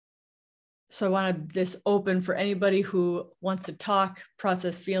So I wanted this open for anybody who wants to talk,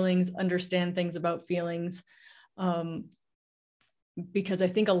 process feelings, understand things about feelings. Because I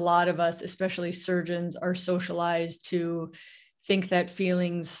think a lot of us, especially surgeons, are socialized to think that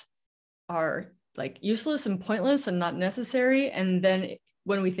feelings are like useless and pointless and not necessary. And then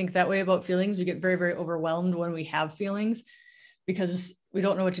when we think that way about feelings, we get very, very overwhelmed when we have feelings because we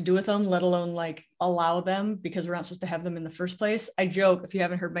don't know what to do with them, let alone like allow them, because we're not supposed to have them in the first place. I joke, if you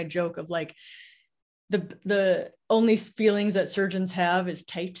haven't heard my joke of like, the only feelings that surgeons have is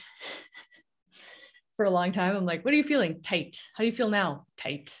tight. For a long time, I'm like, what are you feeling? Tight. How do you feel now?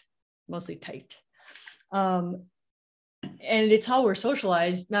 Tight. Mostly tight. And it's how we're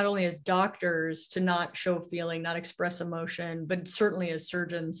socialized, not only as doctors to not show feeling, not express emotion, but certainly as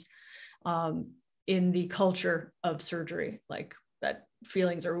surgeons in the culture of surgery, like that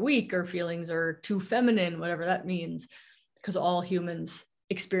feelings are weak or feelings are too feminine, whatever that means, because all humans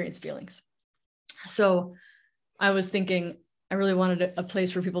experience feelings. So I was thinking, I really wanted a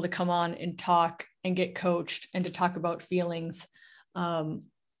place for people to come on and talk and get coached and to talk about feelings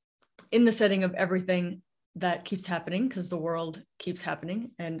in the setting of everything that keeps happening, because the world keeps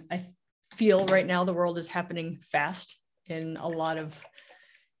happening. And I feel right now the world is happening fast in a lot of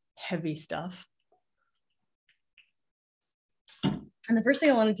heavy stuff. And the first thing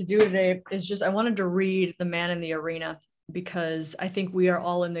I wanted to do today is just, I wanted to read The Man in the Arena, because I think we are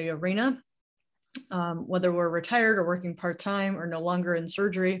all in the arena, whether we're retired or working part-time or no longer in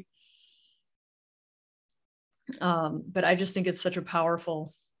surgery. But I just think it's such a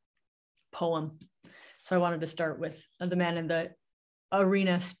powerful poem. So I wanted to start with The Man in the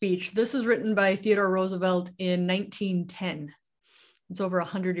Arena speech. This was written by Theodore Roosevelt in 1910. It's over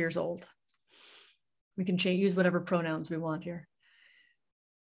 100 years old. We can use whatever pronouns we want here.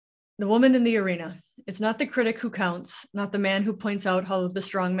 The woman in the arena. It's not the critic who counts, not the man who points out how the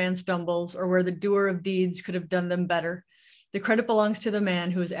strong man stumbles or where the doer of deeds could have done them better. The credit belongs to the man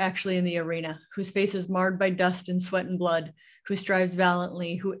who is actually in the arena, whose face is marred by dust and sweat and blood, who strives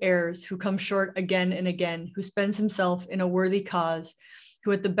valiantly, who errs, who comes short again and again, who spends himself in a worthy cause,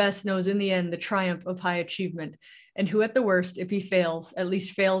 who at the best knows in the end the triumph of high achievement, and who at the worst, if he fails, at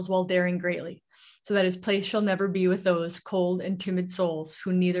least fails while daring greatly, so that his place shall never be with those cold and timid souls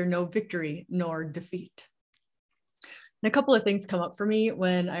who neither know victory nor defeat. And a couple of things come up for me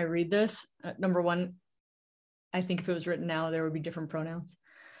when I read this. Number one, I think if it was written now, there would be different pronouns.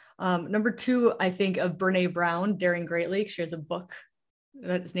 Number two, I think of Brene Brown, Daring Greatly. She has a book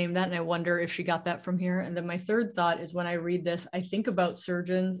that's named that, and I wonder if she got that from here. And then my third thought is when I read this, I think about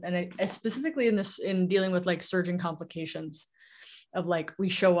surgeons, and I specifically in dealing with like surgeon complications, of like, we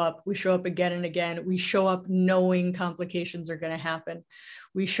show up again and again. We show up knowing complications are going to happen.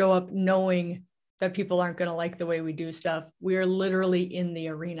 We show up knowing that people aren't going to like the way we do stuff. We are literally in the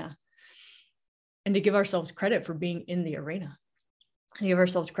arena. And to give ourselves credit for being in the arena, and give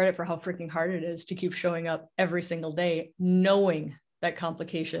ourselves credit for how freaking hard it is to keep showing up every single day, knowing that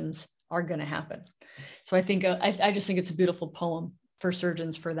complications are going to happen. So I think, I just think it's a beautiful poem for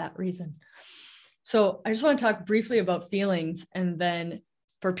surgeons for that reason. So I just want to talk briefly about feelings, and then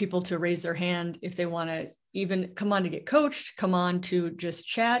for people to raise their hand if they want to even come on to get coached, come on to just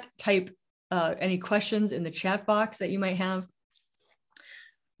chat, type any questions in the chat box that you might have.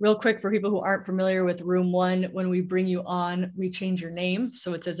 Real quick, for people who aren't familiar with Room One, when we bring you on, we change your name,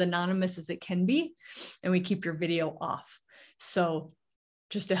 so it's as anonymous as it can be, and we keep your video off. So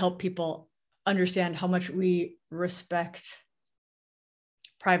just to help people understand how much we respect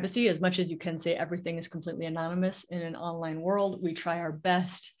privacy, as much as you can say everything is completely anonymous in an online world, we try our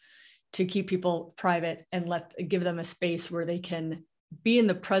best to keep people private and give them a space where they can be in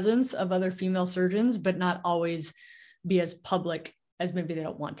the presence of other female surgeons, but not always be as public as maybe they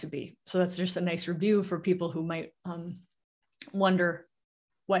don't want to be. So that's just a nice review for people who might wonder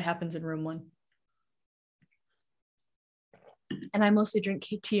what happens in Room One. And I mostly drink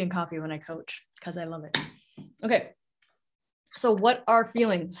tea and coffee when I coach because I love it. Okay, so what are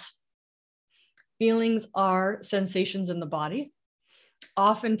feelings? Feelings are sensations in the body,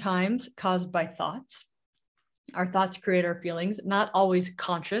 oftentimes caused by thoughts. Our thoughts create our feelings, not always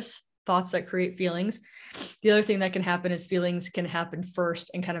conscious thoughts that create feelings. The other thing that can happen is feelings can happen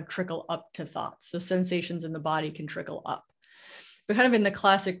first and kind of trickle up to thoughts. So sensations in the body can trickle up. But kind of in the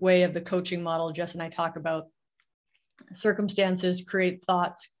classic way of the coaching model, Jess and I talk about, circumstances create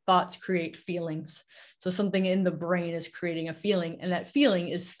thoughts, thoughts create feelings. So something in the brain is creating a feeling, and that feeling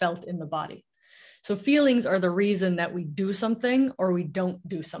is felt in the body. So feelings are the reason that we do something or we don't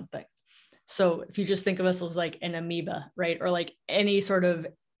do something. So if you just think of us as like an amoeba, right? Or like any sort of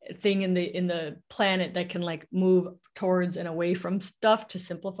thing in the planet that can like move towards and away from stuff to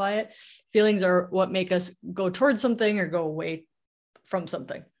simplify it. Feelings are what make us go towards something or go away from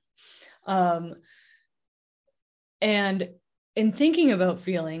something. And in thinking about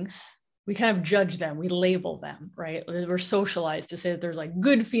feelings, we kind of judge them, we label them, right? We're socialized to say that there's like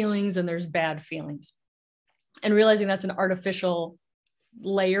good feelings and there's bad feelings. And realizing that's an artificial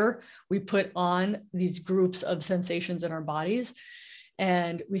layer we put on these groups of sensations in our bodies.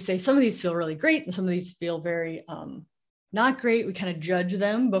 And we say some of these feel really great and some of these feel very not great. We kind of judge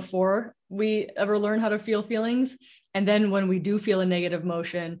them before we ever learn how to feel feelings. And then when we do feel a negative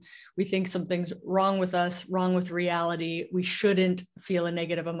emotion, we think something's wrong with us, wrong with reality. We shouldn't feel a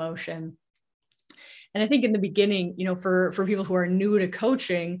negative emotion. And I think in the beginning, you know, for people who are new to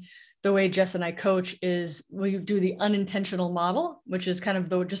coaching, the way Jess and I coach is we do the unintentional model, which is kind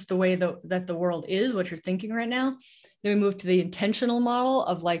of just the way that the world is, what you're thinking right now. Then we move to the intentional model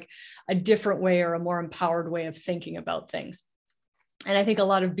of like a different way or a more empowered way of thinking about things. And I think a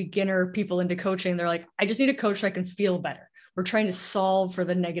lot of beginner people into coaching, they're like, I just need a coach so I can feel better. We're trying to solve for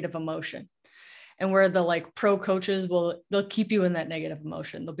the negative emotion. And where the like pro coaches they'll keep you in that negative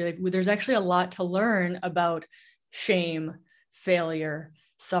emotion. They'll be like, well, there's actually a lot to learn about shame, failure,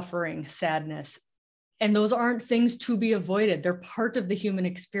 suffering, sadness. And those aren't things to be avoided. They're part of the human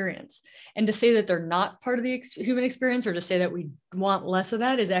experience. And to say that they're not part of the human experience, or to say that we want less of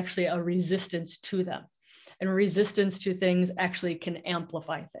that, is actually a resistance to them. And resistance to things actually can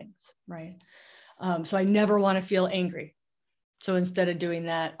amplify things, right? So I never want to feel angry. So instead of doing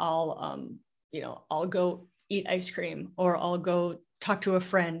that, I'll go eat ice cream, or I'll go talk to a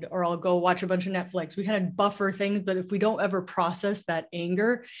friend, or I'll go watch a bunch of Netflix. We kind of buffer things, but if we don't ever process that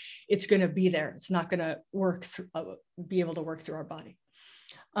anger, it's going to be there. It's not going to be able to work through our body.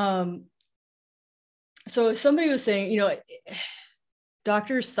 So somebody was saying, you know,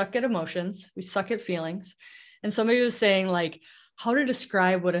 doctors suck at emotions. We suck at feelings. And somebody was saying like how to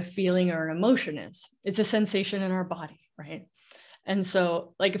describe what a feeling or an emotion is. It's a sensation in our body, right? And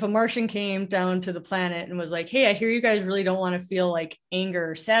so like if a Martian came down to the planet and was like, hey, I hear you guys really don't want to feel like anger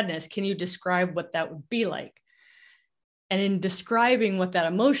or sadness. Can you describe what that would be like? And in describing what that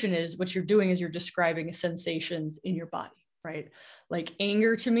emotion is, what you're doing is you're describing sensations in your body, right? Like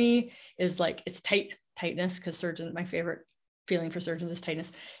anger to me is like, it's tightness, because surgeons, my favorite feeling for surgeons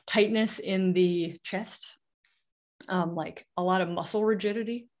is tightness in the chest, like a lot of muscle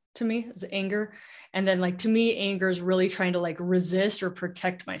rigidity. To me is anger. And then like, to me, anger is really trying to like resist or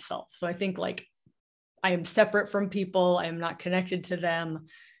protect myself. So I think like I am separate from people. I am not connected to them.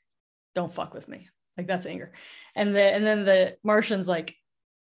 Don't fuck with me. Like that's anger. And then the Martian's like,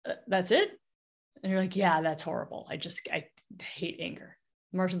 that's it. And you're like, yeah, that's horrible. I hate anger.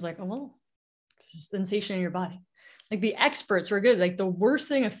 The Martian's like, oh, well, it's a sensation in your body. Like the experts were good. Like the worst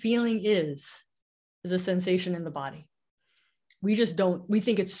thing a feeling is a sensation in the body. We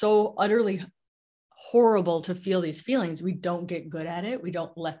think it's so utterly horrible to feel these feelings. We don't get good at it. We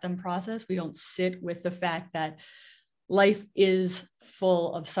don't let them process. We don't sit with the fact that life is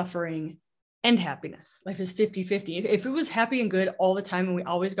full of suffering and happiness. Life is 50-50. If it was happy and good all the time and we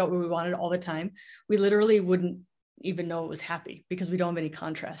always got what we wanted all the time, we literally wouldn't even know it was happy because we don't have any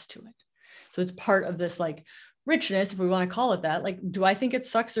contrast to it. So it's part of this like richness, if we want to call it that. Like, do I think it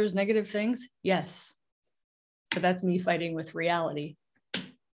sucks there's negative things? Yes. But that's me fighting with reality,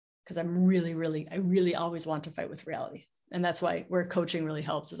 because I really always want to fight with reality. And that's where coaching really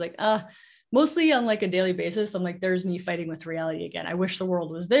helps. Is like, mostly on like a daily basis, I'm like, there's me fighting with reality again. I wish the world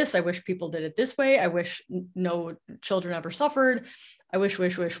was this. I wish people did it this way. I wish no children ever suffered. I wish.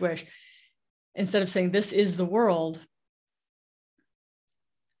 Instead of saying this is the world,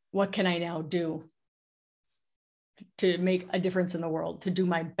 what can I now do to make a difference in the world, to do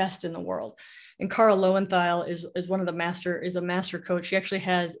my best in the world? And Kara Lowenthal is a master coach. She actually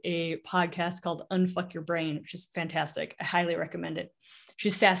has a podcast called Unfuck Your Brain, which is fantastic. I highly recommend it.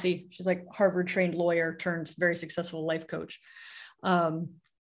 She's sassy. She's like Harvard trained lawyer turned very successful life coach. And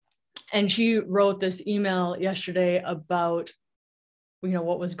she wrote this email yesterday about, you know,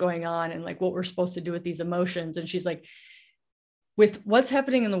 what was going on and like what we're supposed to do with these emotions. And she's like, with what's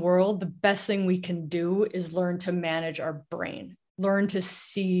happening in the world, the best thing we can do is learn to manage our brain, learn to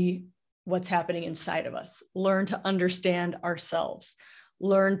see what's happening inside of us, learn to understand ourselves,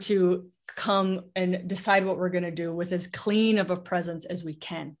 learn to come and decide what we're going to do with as clean of a presence as we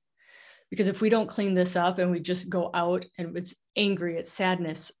can. Because if we don't clean this up and we just go out and it's angry, it's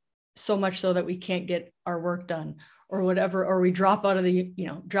sadness, so much so that we can't get our work done or whatever, or we drop out of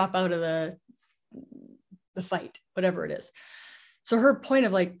the fight, whatever it is. So her point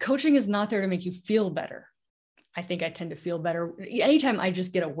of like, coaching is not there to make you feel better. I think I tend to feel better. Anytime I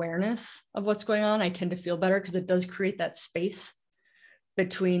just get awareness of what's going on, I tend to feel better because it does create that space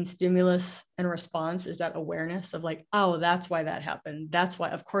between stimulus and response, is that awareness of like, oh, that's why that happened. That's why,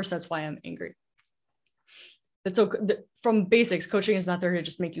 of course, that's why I'm angry. That's okay. From basics, coaching is not there to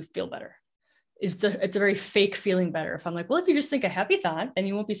just make you feel better. It's a very fake feeling better. If I'm like, well, if you just think a happy thought, then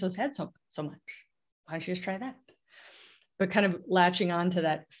you won't be so sad so much. Why don't you just try that? But kind of latching on to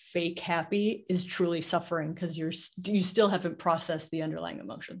that fake happy is truly suffering because you still haven't processed the underlying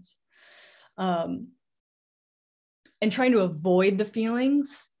emotions. And trying to avoid the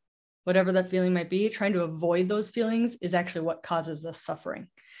feelings, whatever that feeling might be, trying to avoid those feelings is actually what causes us suffering.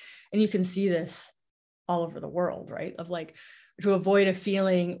 And you can see this all over the world, right? Of like, to avoid a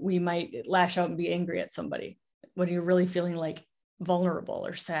feeling, we might lash out and be angry at somebody when you're really feeling like vulnerable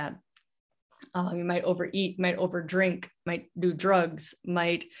or sad. You might overeat, might overdrink, might do drugs,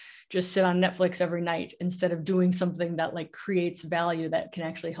 might just sit on Netflix every night instead of doing something that like creates value that can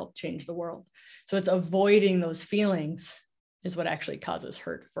actually help change the world. So it's avoiding those feelings is what actually causes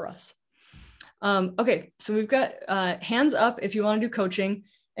hurt for us. Okay, so we've got hands up if you want to do coaching,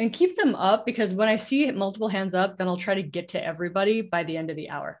 and keep them up because when I see multiple hands up, then I'll try to get to everybody by the end of the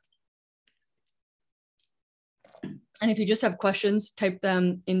hour. And if you just have questions, type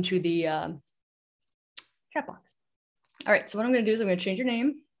them into the chat box. All right, so what I'm going to do is I'm going to change your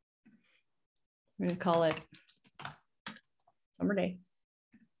name. I'm going to call it Summer Day.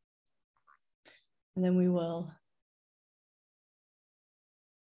 And then we will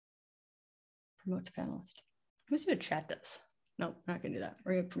promote to panelist. Let's see what chat does. No, we're not going to do that.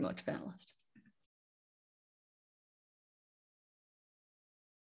 We're going to promote to panelist.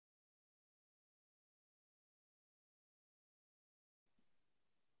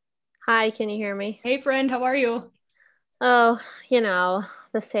 Hi, can you hear me? Hey, friend, how are you? Oh,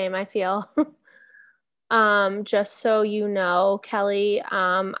 the same, I feel. Just so you know, Kelly,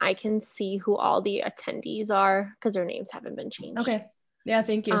 I can see who all the attendees are because their names haven't been changed. Okay. Yeah,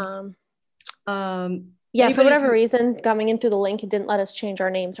 thank you. Yeah, for whatever reason, coming in through the link, it didn't let us change our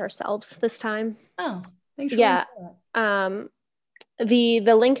names ourselves this time. Oh, thanks for yeah.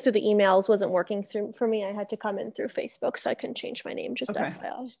 The link through the emails wasn't working through for me. I had to come in through Facebook, so I couldn't change my name, just okay.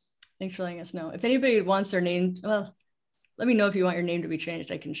 FYI. Thanks for letting us know. If anybody wants their name, well, let me know if you want your name to be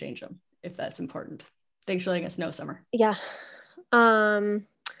changed. I can change them if that's important. Thanks for letting us know, Summer. Yeah.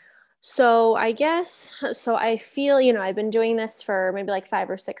 So I guess, so I feel, I've been doing this for maybe like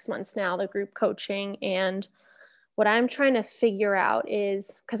 5 or 6 months now, the group coaching. And what I'm trying to figure out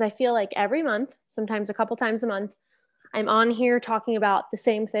is, because I feel like every month, sometimes a couple times a month, I'm on here talking about the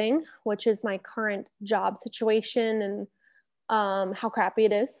same thing, which is my current job situation and how crappy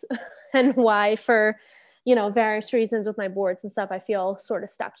it is and why for, various reasons with my boards and stuff, I feel sort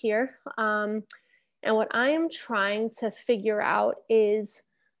of stuck here. And what I am trying to figure out is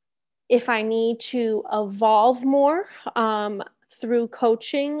if I need to evolve more through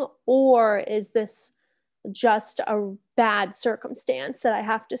coaching, or is this just a bad circumstance that I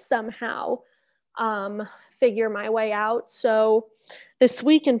have to somehow figure my way out? So this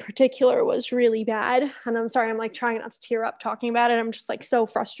week in particular was really bad. And I'm sorry, I'm like trying not to tear up talking about it. I'm just like so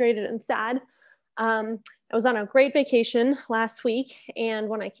frustrated and sad. I was on a great vacation last week. And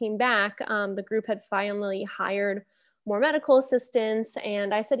when I came back, the group had finally hired more medical assistants.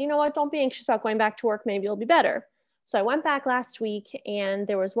 And I said, you know what, don't be anxious about going back to work. Maybe it'll be better. So I went back last week and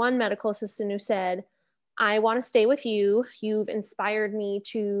there was one medical assistant who said, I want to stay with you. You've inspired me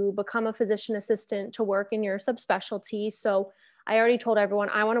to become a physician assistant to work in your subspecialty. So I already told everyone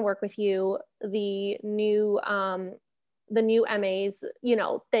I want to work with you. The new MAs,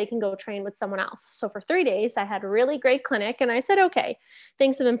 they can go train with someone else. So for 3 days, I had a really great clinic and I said, okay,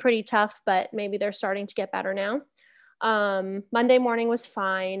 things have been pretty tough, but maybe they're starting to get better now. Monday morning was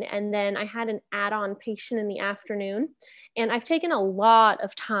fine. And then I had an add-on patient in the afternoon. And I've taken a lot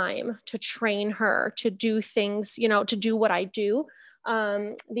of time to train her to do things, to do what I do.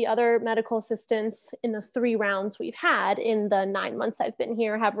 The other medical assistants in the 3 rounds we've had in the 9 months I've been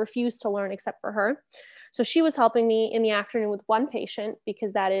here have refused to learn except for her. So she was helping me in the afternoon with one patient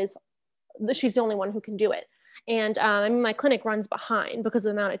because she's the only one who can do it. And my clinic runs behind because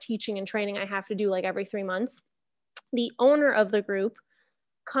of the amount of teaching and training I have to do like every 3 months. The owner of the group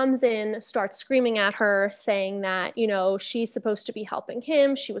comes in, starts screaming at her, saying that, she's supposed to be helping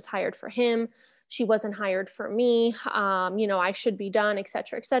him. She was hired for him. She wasn't hired for me. I should be done, et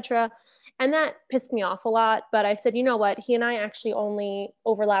cetera, et cetera. And that pissed me off a lot. But I said, you know what? He and I actually only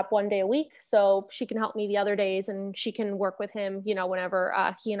overlap 1 day a week. So she can help me the other days and she can work with him,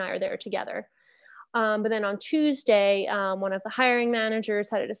 whenever he and I are there together. But then on Tuesday, one of the hiring managers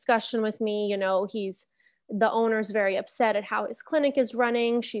had a discussion with me. He's the owner's very upset at how his clinic is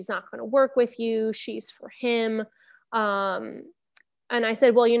running. She's not going to work with you. She's for him. And I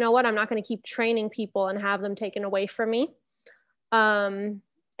said, well, you know what? I'm not going to keep training people and have them taken away from me.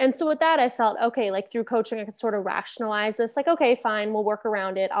 And so with that, I felt, okay, like through coaching, I could sort of rationalize this, like, okay, fine, we'll work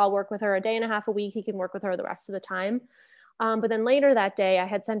around it. I'll work with her a day and a half a week. He can work with her the rest of the time. But then later that day, I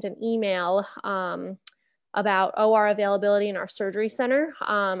had sent an email about OR availability in our surgery center.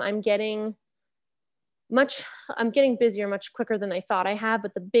 I'm getting busier much quicker than I thought I have.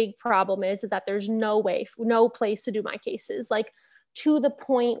 But the big problem is that there's no place to do my cases, like to the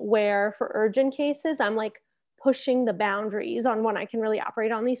point where for urgent cases, I'm like pushing the boundaries on when I can really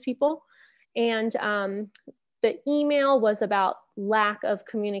operate on these people. And the email was about lack of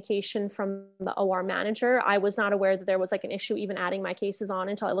communication from the OR manager. I was not aware that there was like an issue even adding my cases on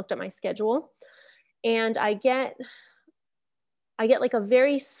until I looked at my schedule. And I get like a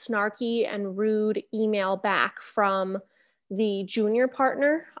very snarky and rude email back from the junior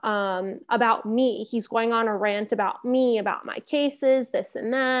partner about me. He's going on a rant about me, about my cases, this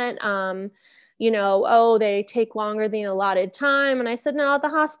and that. Oh, they take longer than the allotted time. And I said, no, at the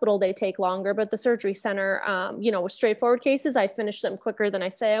hospital, they take longer, but the surgery center, with straightforward cases, I finish them quicker than I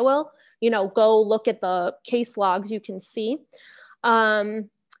say I will. Go look at the case logs, you can see. And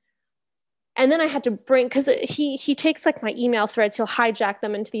then I had to because he takes like my email threads, he'll hijack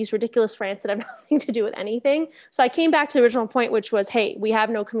them into these ridiculous rants that have nothing to do with anything. So I came back to the original point, which was, hey, we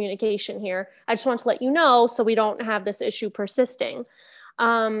have no communication here. I just want to let you know so we don't have this issue persisting.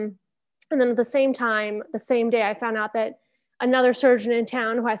 And then at the same time, the same day, I found out that another surgeon in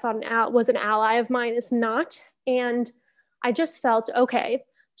town who I thought was an ally of mine is not. And I just felt, okay,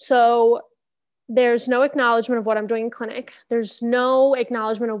 so there's no acknowledgement of what I'm doing in clinic. There's no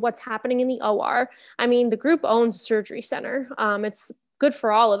acknowledgement of what's happening in the OR. I mean, the group owns a surgery center. It's good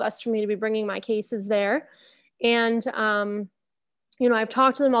for all of us for me to be bringing my cases there. And, I've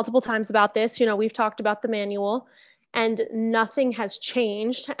talked to them multiple times about this. We've talked about the manual. And nothing has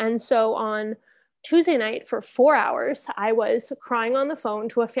changed. And so on Tuesday night for 4 hours, I was crying on the phone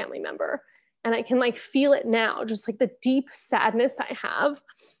to a family member. And I can like feel it now, just like the deep sadness I have.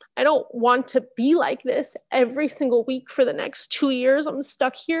 I don't want to be like this every single week for the next 2 years. I'm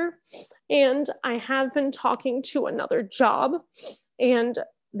stuck here. And I have been talking to another job and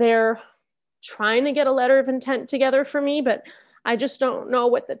they're trying to get a letter of intent together for me, but I just don't know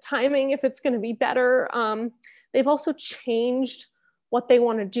what the timing, if it's going to be better. They've also changed what they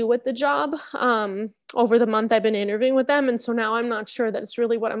want to do with the job over the month I've been interviewing with them. And so now I'm not sure that it's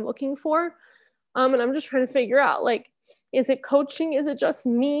really what I'm looking for. And I'm just trying to figure out, like, is it coaching? Is it just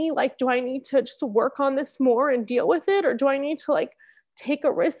me? Like, do I need to just work on this more and deal with it? Or do I need to like take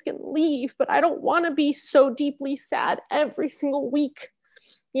a risk and leave? But I don't want to be so deeply sad every single week.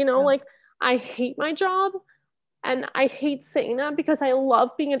 Like I hate my job. And I hate saying that because I love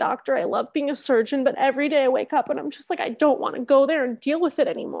being a doctor. I love being a surgeon, but every day I wake up and I'm just like, I don't want to go there and deal with it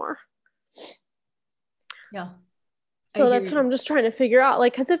anymore. Yeah. So that's what I'm just trying to figure out.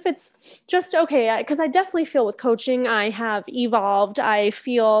 Like, cause if it's just okay, cause I definitely feel with coaching, I have evolved. I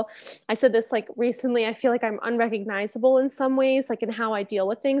said this like recently, I feel like I'm unrecognizable in some ways, like in how I deal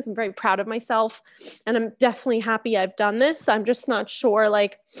with things. I'm very proud of myself and I'm definitely happy I've done this. I'm just not sure,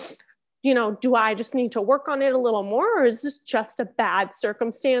 like, do I just need to work on it a little more, or is this just a bad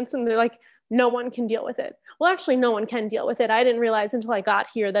circumstance? And they're like, no one can deal with it. Well, actually, no one can deal with it. I didn't realize until I got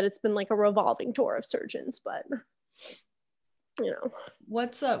here that it's been like a revolving door of surgeons, but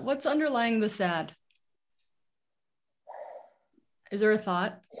What's underlying the sad? Is there a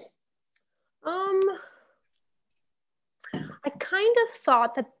thought? I kind of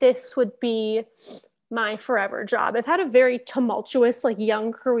thought that this would be my forever job. I've had a very tumultuous, like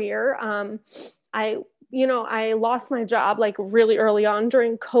young career. I lost my job like really early on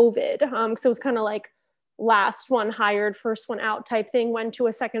during COVID. So it was kind of like last one hired, first one out type thing, went to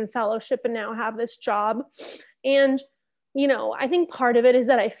a second fellowship and now have this job. And, I think part of it is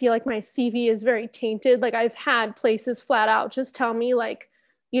that I feel like my CV is very tainted. Like I've had places flat out just tell me like,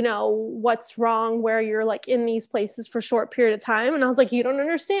 what's wrong where you're like in these places for a short period of time. And I was like, you don't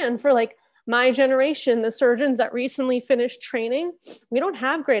understand. For like my generation, the surgeons that recently finished training, we don't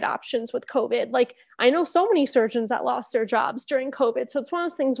have great options with COVID. Like I know so many surgeons that lost their jobs during COVID. So it's one of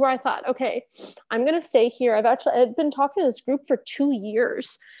those things where I thought, okay, I'm going to stay here. I'd been talking to this group for 2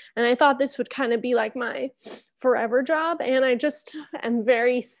 years and I thought this would kind of be like my forever job. And I just am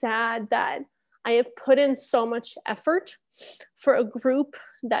very sad that I have put in so much effort for a group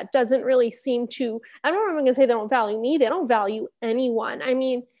that doesn't really seem to, I don't know if I'm going to say they don't value me. They don't value anyone. I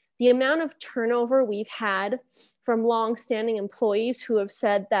mean, the amount of turnover we've had from longstanding employees who have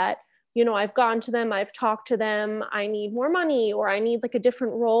said that I've gone to them, I've talked to them, I need more money, or I need like a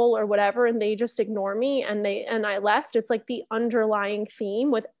different role or whatever, and they just ignore me and I left. It's like the underlying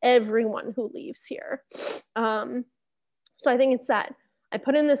theme with everyone who leaves here. So I think it's that I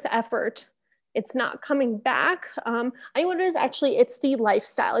put in this effort, it's not coming back. I think what it is actually, it's the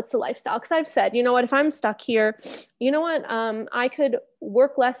lifestyle. It's the lifestyle. Because I've said, you know what, if I'm stuck here, you know what, I could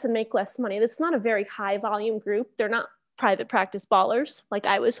work less and make less money. This is not a very high volume group. They're not private practice ballers like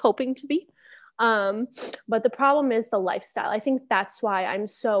I was hoping to be. But the problem is the lifestyle. I think that's why I'm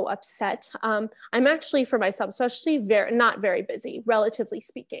so upset. I'm actually, for myself, especially not very busy, relatively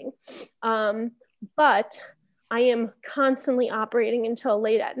speaking. But I am constantly operating until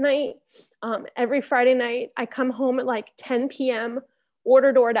late at night. Every Friday night, I come home at like 10 p.m.,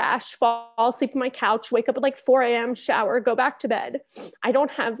 order DoorDash, fall asleep on my couch, wake up at like 4 a.m., shower, go back to bed.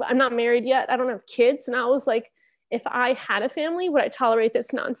 I'm not married yet. I don't have kids. And I was like, if I had a family, would I tolerate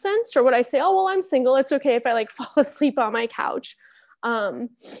this nonsense? Or would I say, oh, well, I'm single. It's okay if I like fall asleep on my couch. I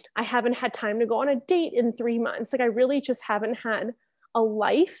haven't had time to go on a date in 3 months. Like I really just haven't had a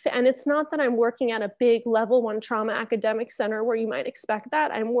life. And it's not that I'm working at a big level 1 trauma academic center where you might expect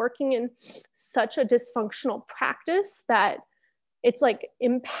that. I'm working in such a dysfunctional practice that it's like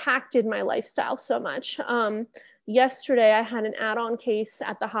impacted my lifestyle so much. Yesterday I had an add-on case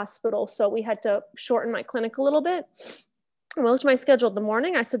at the hospital, so we had to shorten my clinic a little bit. I looked at my schedule in the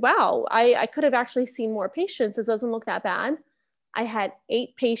morning. I said, wow, I could have actually seen more patients. This doesn't look that bad. I had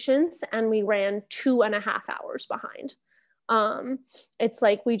 8 patients and we ran 2.5 hours behind. It's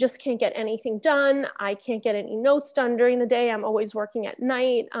like, we just can't get anything done. I can't get any notes done during the day. I'm always working at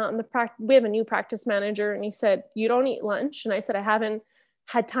night. We have a new practice manager and he said, you don't eat lunch. And I said, I haven't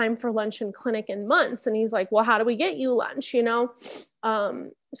had time for lunch in clinic in months. And he's like, well, how do we get you lunch?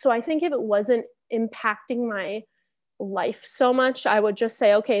 So I think if it wasn't impacting my life so much, I would just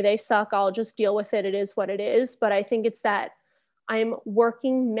say, okay, they suck. I'll just deal with it. It is what it is. But I think it's that I'm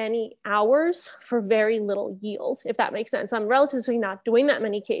working many hours for very little yield, if that makes sense. I'm relatively not doing that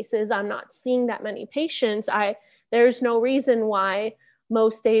many cases. I'm not seeing that many patients. There's no reason why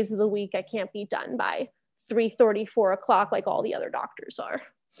most days of the week I can't be done by 3:30, 4 o'clock, like all the other doctors are.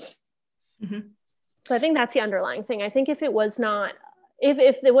 Mm-hmm. So I think that's the underlying thing. I think if it wasn't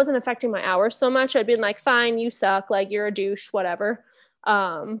affecting my hours so much, I'd been like, fine, you suck. Like you're a douche, whatever.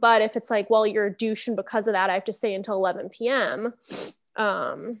 But if it's like, well, you're a douche and because of that, I have to stay until 11 p.m.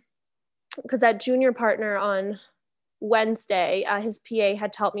 Because that junior partner on Wednesday, his PA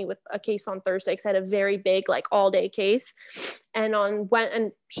had to help me with a case on Thursday because I had a very big, like all day case. And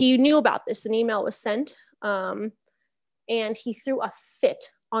he knew about this, an email was sent. And he threw a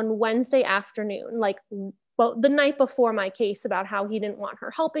fit on Wednesday afternoon, like the night before my case, about how he didn't want her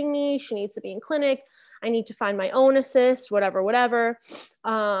helping me. She needs to be in clinic. I need to find my own assist, whatever.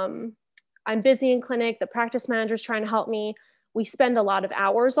 I'm busy in clinic. The practice manager is trying to help me. We spend a lot of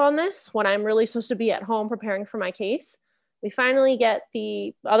hours on this when I'm really supposed to be at home preparing for my case. We finally get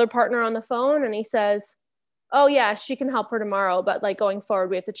the other partner on the phone and he says, oh yeah, she can help her tomorrow, but like going forward,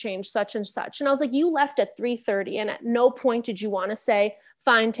 we have to change such and such. And I was like, you left at 3:30 and at no point did you want to say,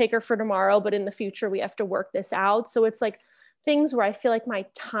 fine, take her for tomorrow, but in the future we have to work this out. So it's like things where I feel like my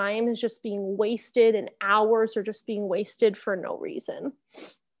time is just being wasted and hours are just being wasted for no reason.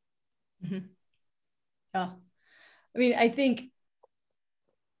 Mm-hmm. Yeah. I mean, I think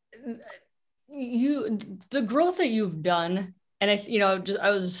the growth that you've done, and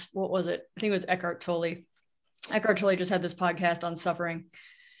what was it? I think it was Eckhart Tolle. Eckhart Tolle just had this podcast on suffering.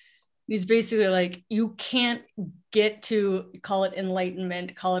 He's basically like, you can't get to, call it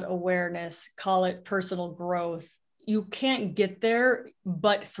enlightenment, call it awareness, call it personal growth. You can't get there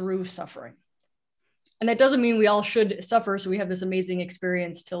but through suffering. And that doesn't mean we all should suffer so we have this amazing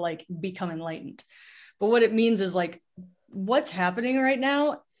experience to like become enlightened. But what it means is like, what's happening right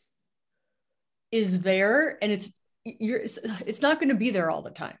now is there, and it's not going to be there all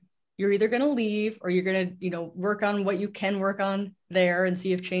the time. You're either going to leave or you're going to, work on what you can work on there and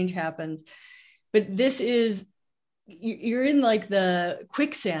see if change happens. But you're in like the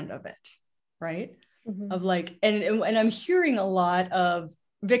quicksand of it, right? Mm-hmm. Of like, and I'm hearing a lot of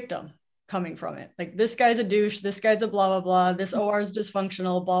victim coming from it. Like, this guy's a douche, this guy's a blah, blah, blah, this OR is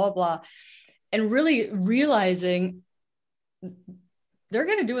dysfunctional, blah, blah, blah. And really realizing they're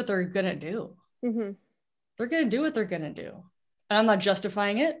going to do what they're going to do. Mm-hmm. They're going to do what they're going to do. And I'm not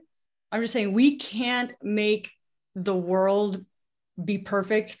justifying it. I'm just saying we can't make the world be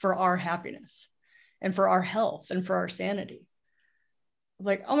perfect for our happiness and for our health and for our sanity.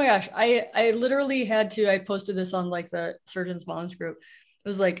 Like, oh my gosh, I literally had to, I posted this on like the Surgeons Moms group. It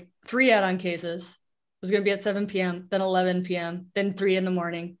was like 3 add-on cases. was going to be at 7 p.m., then 11 p.m., then 3 in the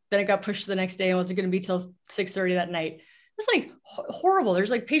morning. Then it got pushed to the next day and wasn't going to be till 6:30 that night. It's like horrible.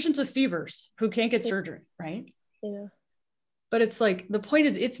 There's like patients with fevers who can't get surgery, right? Yeah. But it's like, the point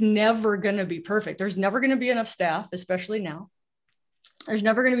is, it's never going to be perfect. There's never going to be enough staff, especially now. There's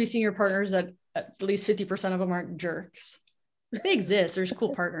never going to be senior partners that at least 50% of them aren't jerks. They exist. There's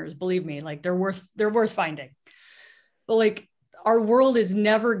cool partners, believe me, like they're worth finding. But like, our world is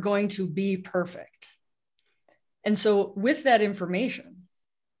never going to be perfect. And so with that information,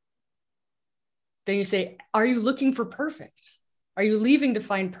 then you say, are you looking for perfect? Are you leaving to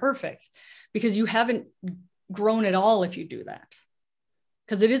find perfect? Because you haven't grown at all if you do that.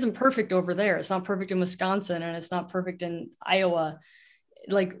 Because it isn't perfect over there. It's not perfect in Wisconsin, and it's not perfect in Iowa.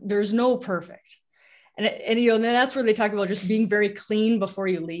 Like, there's no perfect. And you know, and that's where they talk about just being very clean before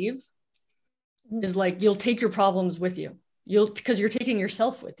you leave, is like, you'll take your problems with you. Because you're taking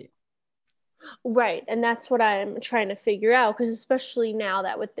yourself with you. Right. And that's what I'm trying to figure out. Because especially now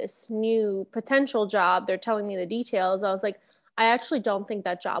that with this new potential job, they're telling me the details. I was like, I actually don't think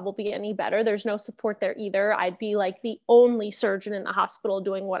that job will be any better. There's no support there either. I'd be like the only surgeon in the hospital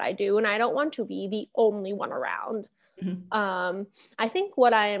doing what I do. And I don't want to be the only one around. Mm-hmm. I think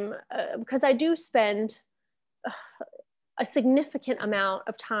what because I do spend a significant amount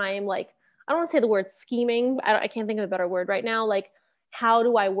of time, like, I don't want to say the word scheming. I can't think of a better word right now. Like, how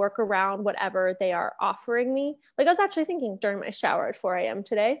do I work around whatever they are offering me? Like, I was actually thinking during my shower at 4 a.m.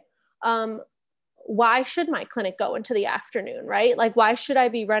 today, why should my clinic go into the afternoon, right? Like, why should I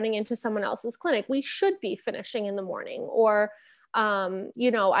be running into someone else's clinic? We should be finishing in the morning. Or,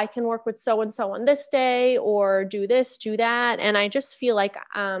 you know, I can work with so-and-so on this day, or do this, do that. And I just feel like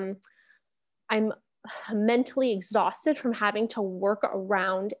I'm mentally exhausted from having to work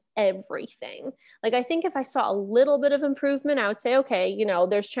around everything. Like, I think if I saw a little bit of improvement, I would say, okay, you know,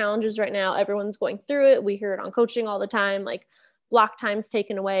 there's challenges right now. Everyone's going through it. We hear it on coaching all the time, like block times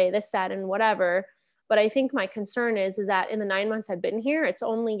taken away, this, that, and whatever. But I think my concern is that in the 9 months I've been here, it's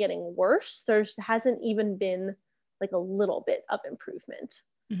only getting worse. There hasn't even been like a little bit of improvement.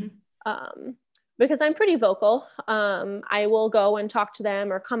 Mm-hmm. Because I'm pretty vocal. I will go and talk to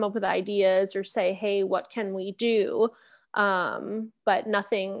them or come up with ideas or say, hey, what can we do? But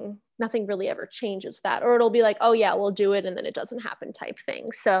nothing really ever changes with that. Or it'll be like, oh yeah, we'll do it. And then it doesn't happen type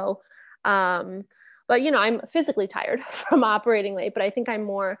thing. So, but you know, I'm physically tired from operating late, but I think I'm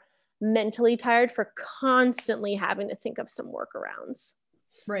more mentally tired for constantly having to think of some workarounds.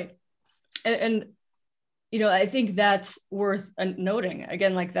 Right. And you know, I think that's worth noting,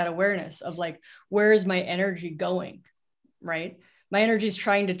 again, like that awareness of like, where is my energy going, right? My energy is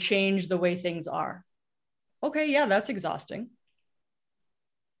trying to change the way things are. Okay, yeah, that's exhausting.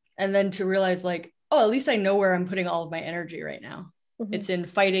 And then to realize like, oh, at least I know where I'm putting all of my energy right now. Mm-hmm. It's in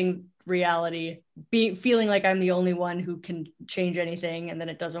fighting reality, feeling like I'm the only one who can change anything, and then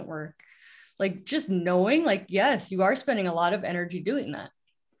it doesn't work. Like, just knowing like, yes, you are spending a lot of energy doing that.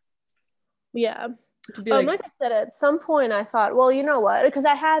 Yeah. Like I said, at some point I thought, well, you know what, because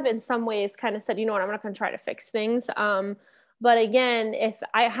I have in some ways kind of said, you know what, I'm not going to try to fix things. But again, if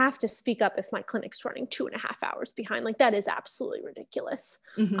I have to speak up, if my clinic's running 2.5 hours behind, like that is absolutely ridiculous.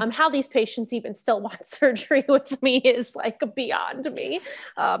 Mm-hmm. How these patients even still want surgery with me is like beyond me.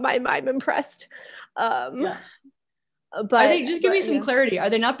 I'm impressed. Yeah. But just give me some clarity.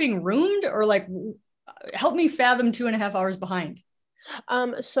 Are they not being roomed, or like, help me fathom 2.5 hours behind?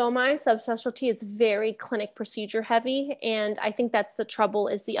 So my subspecialty is very clinic procedure heavy. And I think that's the trouble,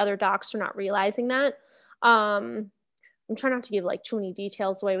 is the other docs are not realizing that. I'm trying not to give like too many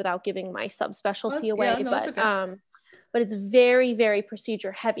details away without giving my subspecialty away, yeah, no, but it's very, very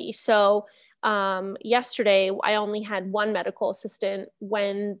procedure heavy. So, yesterday I only had one medical assistant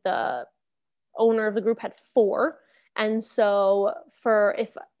when the owner of the group had 4. And so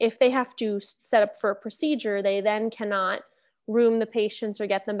if they have to set up for a procedure, they then cannot room the patients or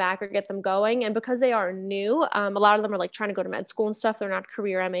get them back or get them going. And because they are new, a lot of them are like trying to go to med school and stuff. They're not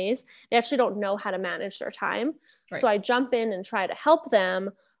career MAs. They actually don't know how to manage their time. Right. So I jump in and try to help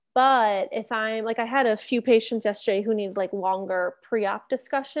them. But if I'm like, I had a few patients yesterday who needed like longer pre-op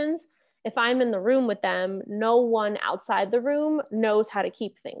discussions. If I'm in the room with them, no one outside the room knows how to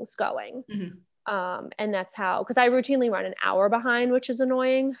keep things going. Mm-hmm. And that's how, because I routinely run an hour behind, which is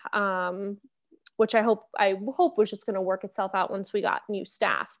annoying. Which I hope was just going to work itself out once we got new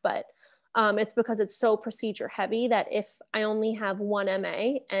staff. But it's because it's so procedure heavy that if I only have one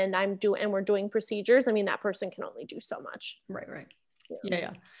MA and we're doing procedures, I mean, that person can only do so much. Right.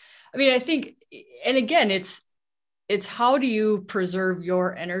 Yeah. I mean, I think, and again, it's how do you preserve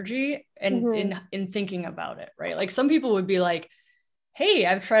your energy and mm-hmm. in thinking about it, right? Like some people would be like, hey,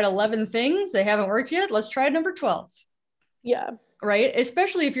 I've tried 11 things. They haven't worked yet. Let's try number 12. Yeah. Right.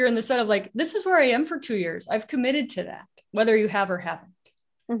 Especially if you're in the set of like, this is where I am for 2 years. I've committed to that, whether you have or haven't.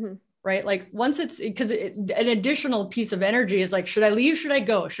 Mm-hmm. Right. Like once it's because an additional piece of energy is like, should I leave? Should I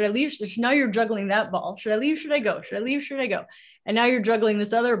go? Should I leave? So now you're juggling that ball. Should I leave? Should I go? Should I leave? Should I go? And now you're juggling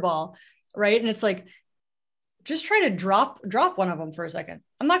this other ball. Right. And it's like, just try to drop one of them for a second.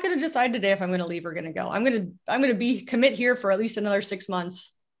 I'm not going to decide today if I'm going to leave or going to go. I'm going to commit here for at least another 6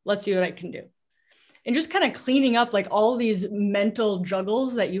 months. Let's see what I can do. And just kind of cleaning up like all these mental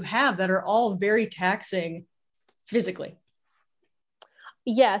juggles that you have that are all very taxing physically.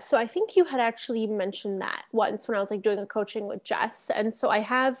 Yeah. So I think you had actually mentioned that once when I was like doing a coaching with Jess. And so I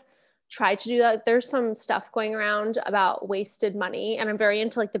have tried to do that. There's some stuff going around about wasted money, and I'm very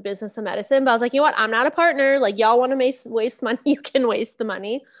into like the business of medicine, but I was like, you know what? I'm not a partner. Like y'all want to waste money. You can waste the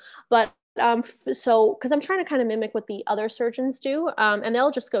money. But so, cause I'm trying to kind of mimic what the other surgeons do. And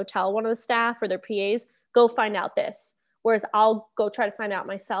they'll just go tell one of the staff or their PAs, go find out this. Whereas I'll go try to find out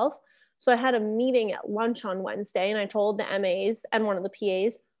myself. So I had a meeting at lunch on Wednesday, and I told the MAs and one of the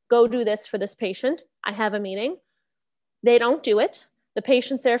PAs, go do this for this patient. I have a meeting. They don't do it. The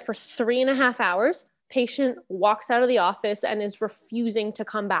patient's there for 3.5 hours. Patient walks out of the office and is refusing to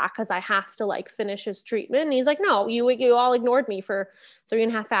come back because I have to like finish his treatment. And he's like, no, you all ignored me for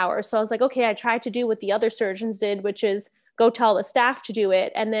 3.5 hours. So I was like, okay, I tried to do what the other surgeons did, which is go tell the staff to do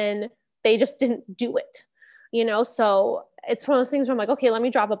it. And then they just didn't do it, you know? So it's one of those things where I'm like, okay, let me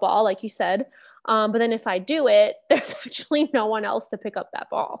drop a ball, like you said. But then if I do it, there's actually no one else to pick up that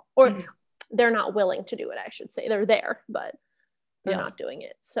ball, or they're not willing to do it. I should say they're there, but they're not doing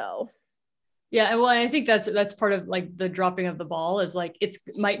it. So yeah, well, I think that's part of like the dropping of the ball is like it's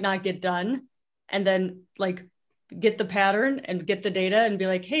might not get done, and then like get the pattern and get the data and be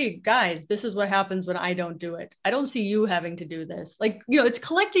like, hey guys, this is what happens when I don't do it. I don't see you having to do this. Like, you know, it's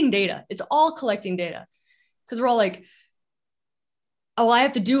collecting data. It's all collecting data, because we're all like, oh, I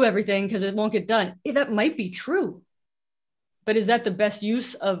have to do everything because it won't get done. Yeah, that might be true, but is that the best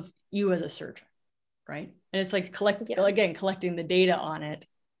use of you as a surgeon? Right. And it's like collecting the data on it.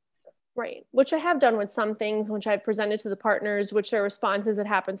 Right. Which I have done with some things, which I've presented to the partners, which their response is it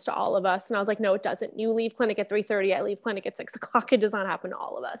happens to all of us. And I was like, no, it doesn't. You leave clinic at 3:30. I leave clinic at 6:00. It does not happen to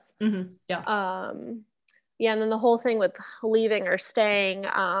all of us. Mm-hmm. Yeah. Yeah. And then the whole thing with leaving or staying,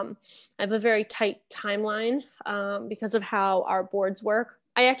 I have a very tight timeline because of how our boards work.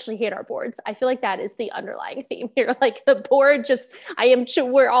 I actually hate our boards. I feel like that is the underlying theme here. Like the board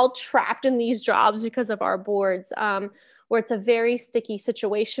we're all trapped in these jobs because of our boards. Where it's a very sticky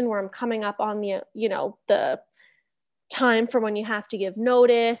situation where I'm coming up on the time for when you have to give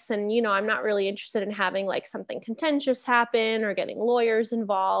notice. And, I'm not really interested in having like something contentious happen or getting lawyers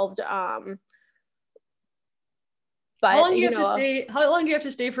involved. But how long do you have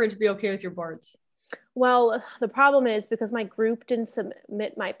to stay for it to be okay with your boards? Well, the problem is because my group didn't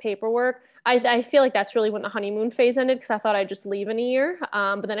submit my paperwork. I feel like that's really when the honeymoon phase ended, because I thought I'd just leave in a year.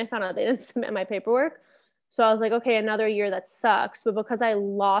 But then I found out they didn't submit my paperwork. So I was like, okay, another year, that sucks. But because I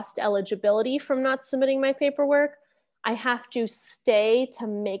lost eligibility from not submitting my paperwork, I have to stay to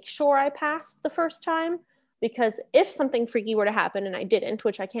make sure I passed the first time. Because if something freaky were to happen and I didn't,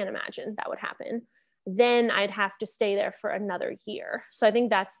 which I can't imagine that would happen, then I'd have to stay there for another year. So I think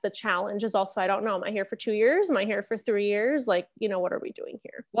that's the challenge, is also, I don't know, am I here for 2 years? Am I here for 3 years? Like, what are we doing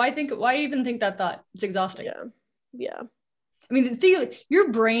here? Why even think that thought? It's exhausting. Yeah. I mean,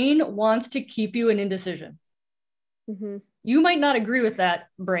 your brain wants to keep you in indecision. Mm-hmm. You might not agree with that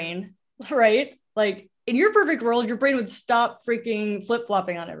brain, right? Like in your perfect world, your brain would stop freaking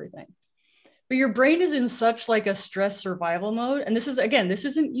flip-flopping on everything. But your brain is in such like a stress survival mode. And this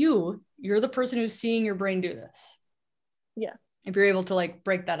isn't you. You're the person who's seeing your brain do this. Yeah. If you're able to like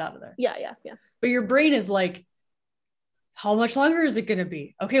break that out of there. Yeah. But your brain is like, how much longer is it going to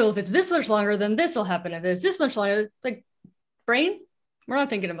be? Okay, well, if it's this much longer, then this will happen. If it's this much longer, like brain, we're not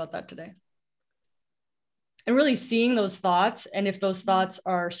thinking about that today. And really seeing those thoughts, and if those thoughts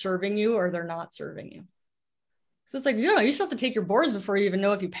are serving you or they're not serving you. So it's like, you still have to take your boards before you even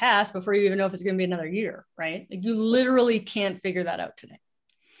know if you pass, before you even know if it's going to be another year, right? Like you literally can't figure that out today.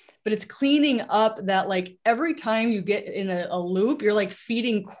 But it's cleaning up that, like, every time you get in a loop, you're like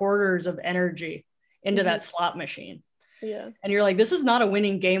feeding quarters of energy into that slot machine. Yeah. And you're like, this is not a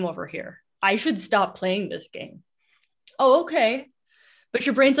winning game over here. I should stop playing this game. Oh, okay. But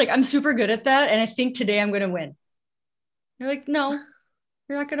your brain's like, I'm super good at that, and I think today I'm going to win. You're like, no,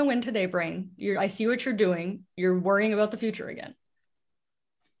 you're not going to win today, brain. I see what you're doing. You're worrying about the future again.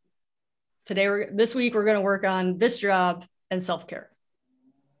 This week, we're going to work on this job and self-care.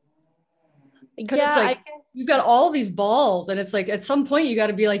 Yeah, like, you've got all these balls, and it's like at some point you got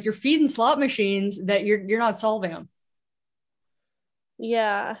to be like, you're feeding slot machines that you're not solving them.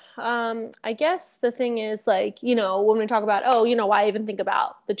 Yeah. I guess the thing is like, you know, when we talk about, oh, you know, why even think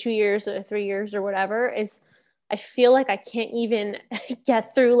about the 2 years or 3 years or whatever, is I feel like I can't even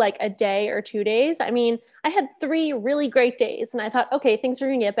get through like a day or 2 days. I mean, I had 3 really great days and I thought, okay, things are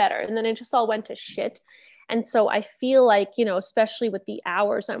going to get better. And then it just all went to shit. And so I feel like, you know, especially with the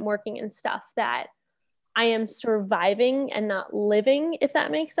hours I'm working and stuff, that I am surviving and not living, if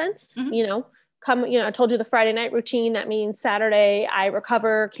that makes sense. Mm-hmm. You know, you know, I told you the Friday night routine. That means Saturday I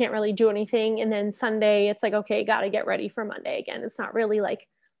recover, can't really do anything. And then Sunday, it's like, okay, got to get ready for Monday again. It's not really like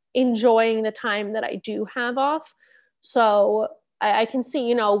enjoying the time that I do have off. So I can see,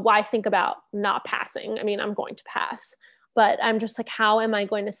 you know, why think about not passing. I mean, I'm going to pass, but I'm just like, how am I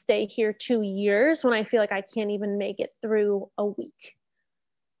going to stay here 2 years when I feel like I can't even make it through a week?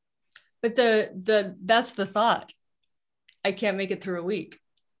 But that's the thought. I can't make it through a week.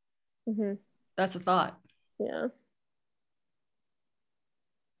 Mm-hmm. That's a thought. Yeah.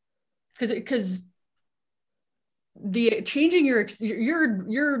 Because the changing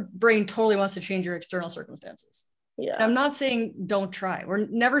your brain totally wants to change your external circumstances. Yeah. And I'm not saying don't try. We're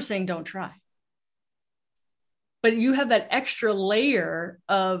never saying don't try. But you have that extra layer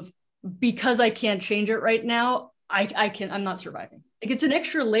of, because I can't change it right now, I'm not surviving. Like, it's an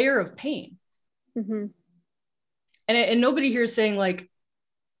extra layer of pain. Mm-hmm. And nobody here is saying like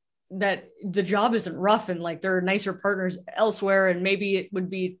that the job isn't rough and like there are nicer partners elsewhere and maybe it would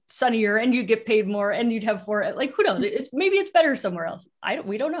be sunnier and you get paid more and you'd have more, like, who knows? Maybe it's better somewhere else.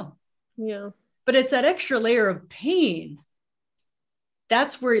 We don't know. Yeah. But it's that extra layer of pain.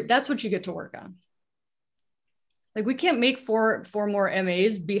 That's what you get to work on. Like, we can't make four more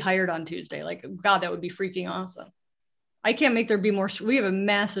MAs be hired on Tuesday. Like, God, that would be freaking awesome. I can't make there be more. We have a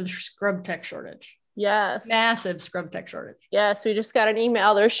massive scrub tech shortage. Yes. Massive scrub tech shortage. Yes. We just got an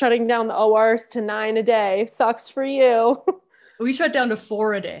email. They're shutting down the ORs to 9 a day. Sucks for you. We shut down to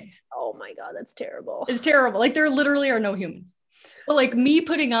 4 a day. Oh my God, that's terrible. It's terrible. Like, there literally are no humans. But like, me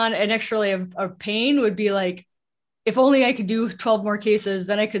putting on an extra layer of pain would be like, if only I could do 12 more cases,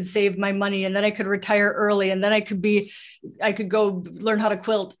 then I could save my money and then I could retire early and then I could go learn how to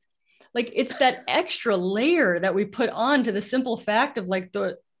quilt. Like, it's that extra layer that we put on to the simple fact of like,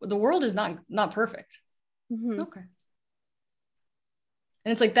 the world is not perfect. Mm-hmm. Okay.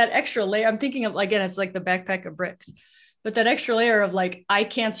 And it's like that extra layer. I'm thinking of, again, it's like the backpack of bricks, but that extra layer of like, I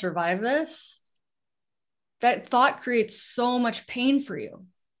can't survive this. That thought creates so much pain for you.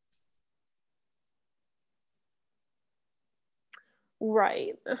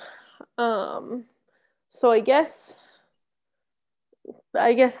 Right. So I guess,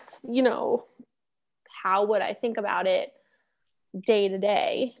 you know, how would I think about it day to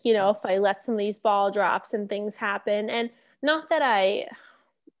day, you know, if I let some of these ball drops and things happen? And not that I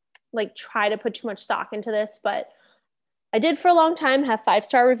like try to put too much stock into this, but I did for a long time have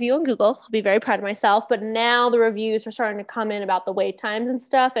 5-star review on Google. I'll be very proud of myself, but now the reviews are starting to come in about the wait times and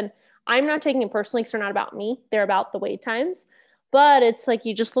stuff. And I'm not taking it personally because they're not about me. They're about the wait times. But it's like,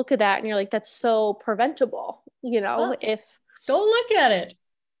 you just look at that and you're like, that's so preventable, you know, Well, if. Don't look at it.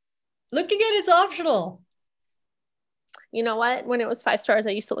 Looking at it's optional. You know what? When it was 5 stars, I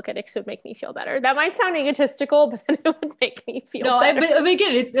used to look at it because it would make me feel better. That might sound egotistical, but then it would make me feel better. But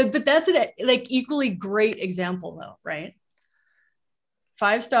again, but that's an like equally great example though, right?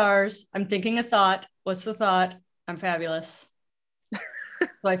 5 stars. I'm thinking a thought. What's the thought? I'm fabulous.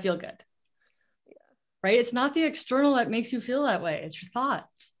 So I feel good. Yeah. Right? It's not the external that makes you feel that way. It's your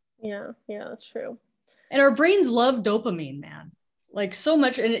thoughts. Yeah, that's true. And our brains love dopamine, man. Like, so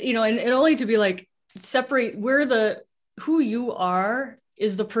much. And you know, and only to be like, separate who you are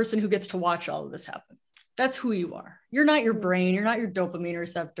is the person who gets to watch all of this happen. That's who you are. You're not your brain. You're not your dopamine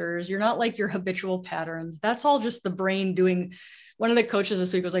receptors. You're not like your habitual patterns. That's all just the brain doing. One of the coaches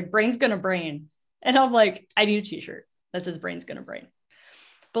this week was like, brain's gonna brain. And I'm like, I need a t-shirt that says brain's gonna brain.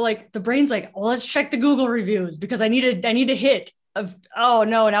 But like, the brain's like, well, let's check the Google reviews because I need a hit of, oh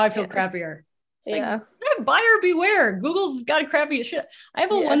no, now I feel crappier. It's like, buyer beware. Google's got a crappy shit. I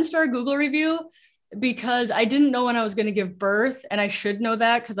have a 1-star Google review because I didn't know when I was going to give birth, and I should know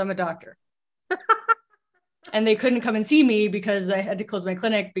that because I'm a doctor. And they couldn't come and see me because I had to close my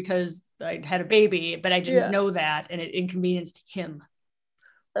clinic because I had a baby, but I didn't know that, and it inconvenienced him.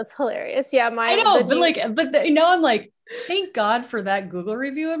 That's hilarious. Yeah, I know, but now I'm like, thank God for that Google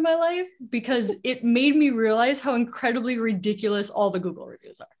review in my life, because it made me realize how incredibly ridiculous all the Google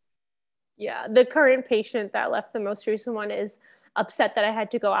reviews are. Yeah, the current patient that left the most recent one is upset that I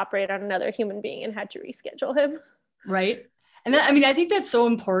had to go operate on another human being and had to reschedule him. Right. And that, I mean, I think that's so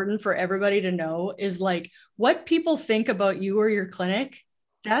important for everybody to know is like what people think about you or your clinic,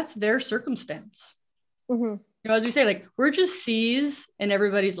 that's their circumstance. Mm-hmm. You know, as we say, like we're just C's in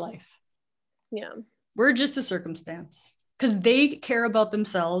everybody's life. Yeah. We're just a circumstance because they care about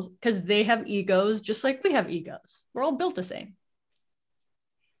themselves because they have egos just like we have egos. We're all built the same.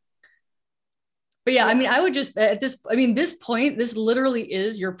 But yeah, I mean, I would just at this, I mean, this point, this literally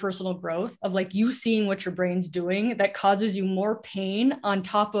is your personal growth of like you seeing what your brain's doing that causes you more pain on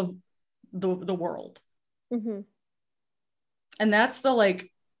top of the world. Mm-hmm. And that's the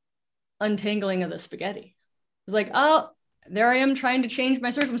like untangling of the spaghetti. It's like, oh, there I am trying to change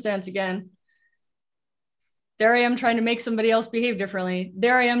my circumstance again. There I am trying to make somebody else behave differently.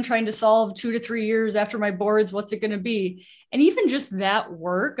 There I am trying to solve 2 to 3 years after my boards. What's it going to be? And even just that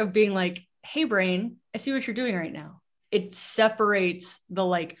work of being like, hey, brain, I see what you're doing right now. It separates the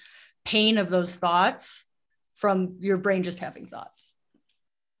like pain of those thoughts from your brain just having thoughts.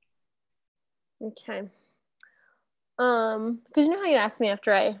 Okay. Because you know how you asked me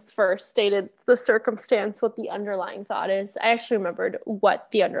after I first stated the circumstance, what the underlying thought is? I actually remembered what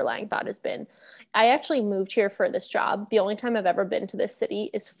the underlying thought has been. I actually moved here for this job. The only time I've ever been to this city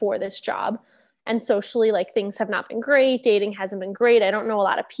is for this job. And socially, like things have not been great. Dating hasn't been great. I don't know a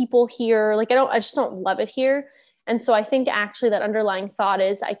lot of people here. Like I just don't love it here. And so I think actually that underlying thought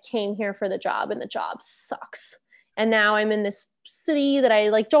is I came here for the job and the job sucks. And now I'm in this city that I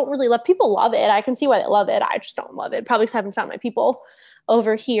like don't really love. People love it. I can see why they love it. I just don't love it. Probably because I haven't found my people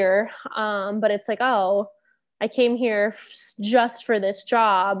over here. But it's like, oh, I came here just for this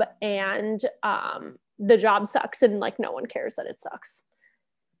job and the job sucks and like no one cares that it sucks.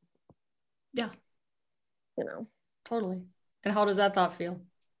 Yeah. You know. Totally. And how does that thought feel?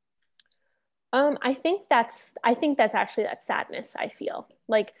 I think that's actually that sadness I feel.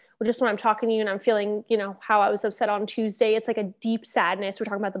 Like just when I'm talking to you and I'm feeling, you know, how I was upset on Tuesday, it's like a deep sadness. We're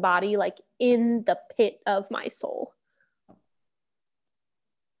talking about the body, like in the pit of my soul.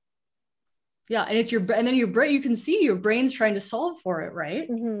 Yeah. And it's and then your brain, you can see your brain's trying to solve for it, right?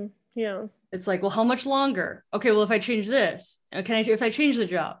 Mm-hmm. Yeah. It's like, well, how much longer? Okay, well, if I change this, if I change the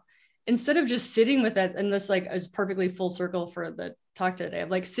job, instead of just sitting with that, and this like is perfectly full circle for the talk today, I'm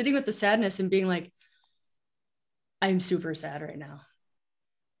like sitting with the sadness and being like, I'm super sad right now.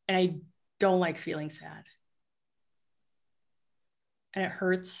 And I don't like feeling sad. And it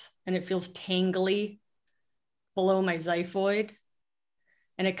hurts and it feels tangly below my xiphoid.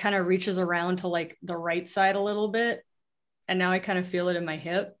 And it kind of reaches around to like the right side a little bit. And now I kind of feel it in my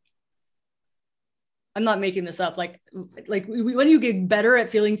hip. I'm not making this up. Like when you get better at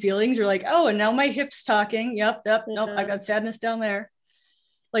feeling feelings, you're like, oh, and now my hip's talking. Yep. Nope. I got sadness down there.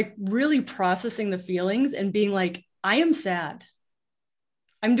 Like really processing the feelings and being like, I am sad.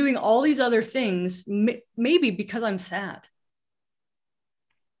 I'm doing all these other things, maybe because I'm sad.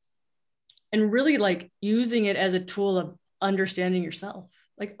 And really like using it as a tool of understanding yourself.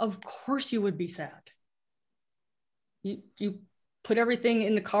 Like, of course you would be sad. You put everything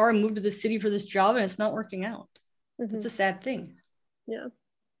in the car and moved to the city for this job and it's not working out. Mm-hmm. It's a sad thing. Yeah.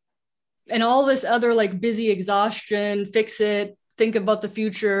 And all this other like busy exhaustion, fix it, think about the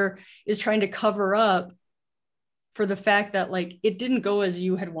future is trying to cover up for the fact that like it didn't go as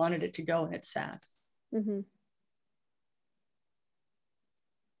you had wanted it to go and it's sad. Mm-hmm.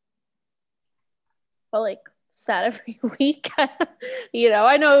 But like sad every week. You know,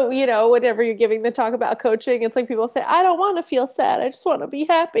 I know, you know, whenever you're giving the talk about coaching, it's like people say, I don't want to feel sad. I just want to be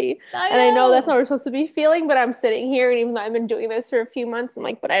happy. And I know that's not what we're supposed to be feeling, but I'm sitting here and even though I've been doing this for a few months, I'm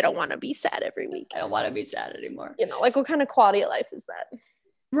like, but I don't want to be sad every week. I don't want to be sad anymore. You know, like what kind of quality of life is that?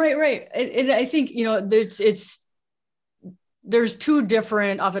 Right. And I think, you know, there's two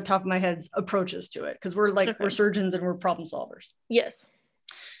different off the top of my head approaches to it. Cause we're surgeons and we're problem solvers. Yes.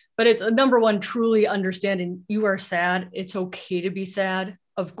 But it's number one, truly understanding you are sad. It's okay to be sad.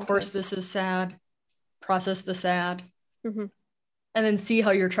 Of course, this is sad. Process the sad. Mm-hmm. And then see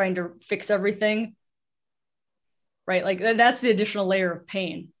how you're trying to fix everything. Right? Like that's the additional layer of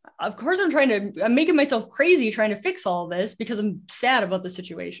pain. Of course, I'm making myself crazy trying to fix all this because I'm sad about the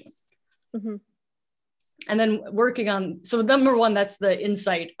situation. Mm-hmm. And then working on, so number one, that's the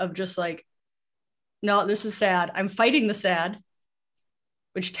insight of just like, no, this is sad. I'm fighting the sad,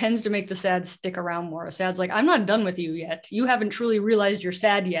 which tends to make the sad stick around more. A sad's like, I'm not done with you yet. You haven't truly realized you're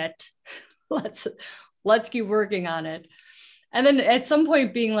sad yet. Let's keep working on it. And then at some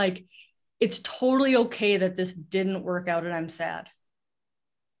point being like, it's totally okay that this didn't work out and I'm sad.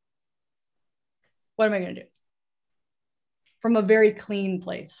 What am I going to do? From a very clean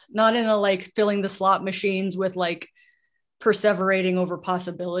place, not in a like filling the slot machines with like perseverating over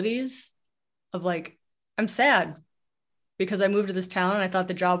possibilities of like, I'm sad because I moved to this town and I thought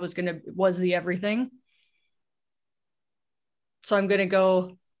the job was the everything. So I'm going to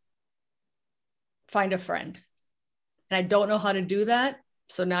go find a friend. And I don't know how to do that.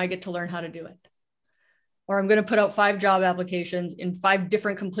 So now I get to learn how to do it. Or I'm going to put out 5 job applications in 5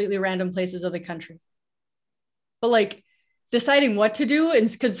 different, completely random places of the country. But like deciding what to do,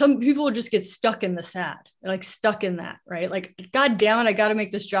 and because some people will just get stuck in the sad, like stuck in that, right? Like, God damn it, I got to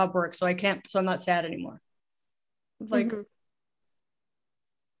make this job work. So I'm not sad anymore. Like,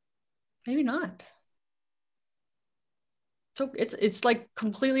 maybe not. So it's like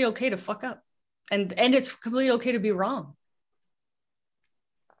completely okay to fuck up. And it's completely okay to be wrong.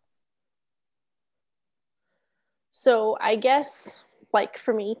 So I guess like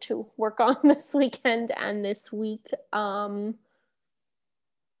for me to work on this weekend and this week,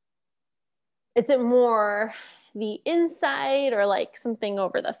 is it more the insight or like something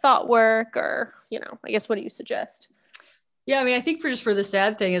over the thought work, or, I guess, what do you suggest? Yeah, I mean, I think for the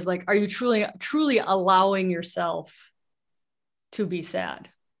sad thing is like, are you truly allowing yourself to be sad?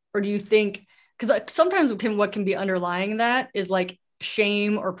 Or do you think, because like sometimes what can be underlying that is like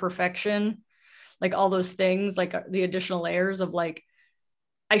shame or perfection, like all those things, like the additional layers of like,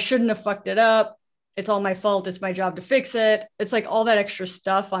 I shouldn't have fucked it up. It's all my fault. It's my job to fix it. It's like all that extra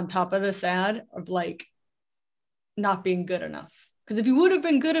stuff on top of the sad of like not being good enough. Because if you would have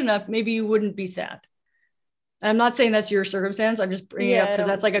been good enough, maybe you wouldn't be sad. And I'm not saying that's your circumstance. I'm just bringing it up because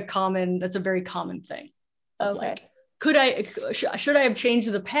that's a very common thing. Okay. Like, should I have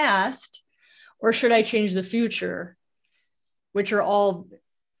changed the past, or should I change the future? Which are all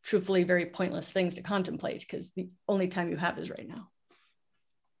truthfully very pointless things to contemplate, because the only time you have is right now.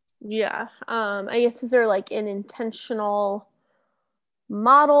 Yeah. I guess, is there like an intentional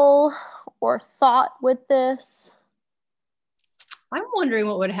model or thought with this? I'm wondering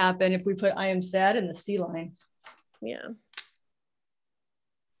what would happen if we put I am sad in the C line. Yeah.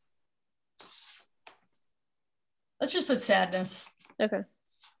 Let's just put sadness. Okay.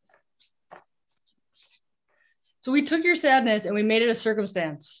 So we took your sadness and we made it a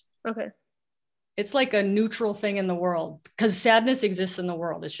circumstance. Okay. It's like a neutral thing in the world, because sadness exists in the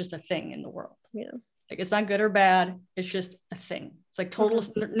world. It's just a thing in the world. Yeah. Like, it's not good or bad. It's just a thing. It's like total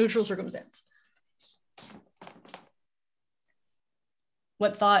neutral circumstance.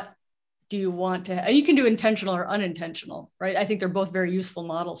 What thought do you want to have? And you can do intentional or unintentional, right? I think they're both very useful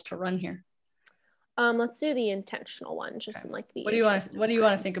models to run here. Let's do the intentional one, just in like the. What do you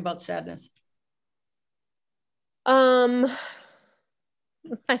want to think about sadness? I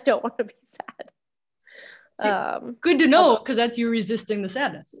don't want to be sad. Good to know, because that's you resisting the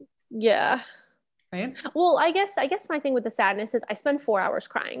sadness. Yeah. Right. Well, I guess my thing with the sadness is I spend 4 hours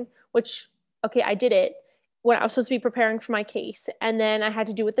crying, which, okay, I did it when I was supposed to be preparing for my case, and then I had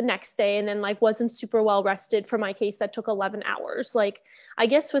to do it the next day, and then like wasn't super well rested for my case that took 11 hours. Like, I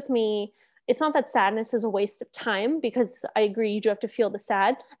guess with me, it's not that sadness is a waste of time, because I agree you do have to feel the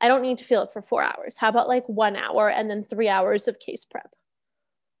sad. I don't need to feel it for 4 hours. How about like 1 hour and then 3 hours of case prep?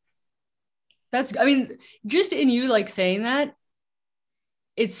 Just in you like saying that,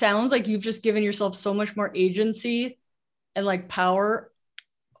 it sounds like you've just given yourself so much more agency and like power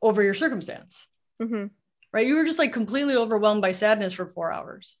over your circumstance. Mm-hmm. Right? You were just like completely overwhelmed by sadness for 4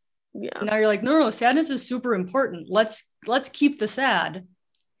 hours. Yeah. And now you're like, no, sadness is super important. Let's keep the sad,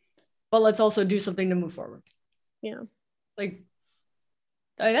 but let's also do something to move forward. Yeah. Like,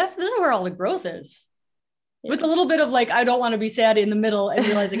 this is where all the growth is. Yeah. With a little bit of like, I don't want to be sad in the middle, and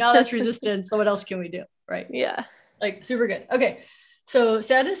realizing, oh, that's resistance. So what else can we do? Right. Yeah. Like, super good. Okay. So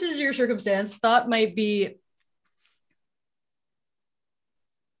sadness is your circumstance. Thought might be,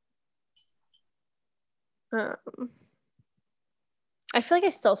 I feel like I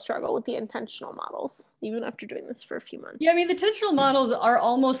still struggle with the intentional models, even after doing this for a few months. Yeah, I mean, the intentional models are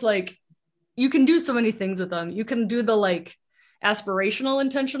almost like, you can do so many things with them. You can do the like aspirational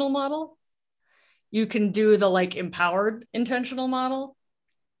intentional model. You can do the like empowered intentional model.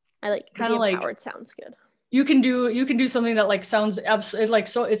 I like kind of like empowered sounds good. You can do something that like sounds absolutely like,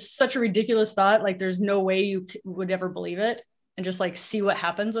 so it's such a ridiculous thought. Like, there's no way you would ever believe it, and just like see what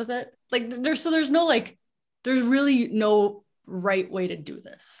happens with it. Like, there's really no right way to do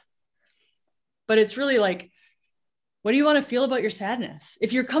this. But it's really like, what do you want to feel about your sadness?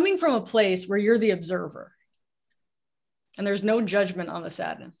 If you're coming from a place where you're the observer and there's no judgment on the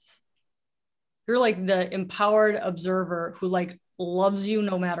sadness, you're like the empowered observer who like loves you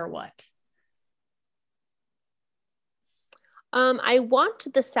no matter what. I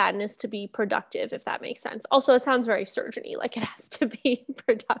want the sadness to be productive, if that makes sense. Also, it sounds very surgeon-y, like it has to be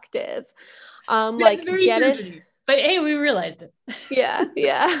productive. Like, very get surgeon-y. But hey, we realized it.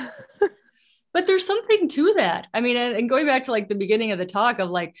 Yeah. But there's something to that. I mean, and going back to like the beginning of the talk of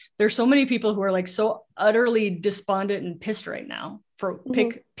like, there's so many people who are like so utterly despondent and pissed right now for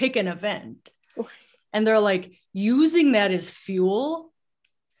pick an event. And they're like using that as fuel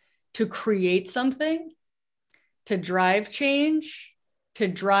to create something, to drive change, to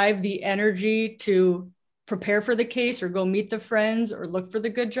drive the energy to prepare for the case or go meet the friends or look for the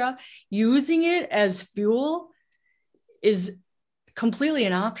good job. Using it as fuel is completely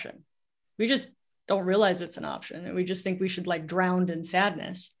an option. We just don't realize it's an option. And we just think we should like drown in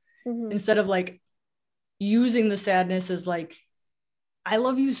sadness instead of like using the sadness as like, I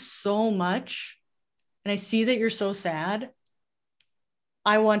love you so much. And I see that you're so sad.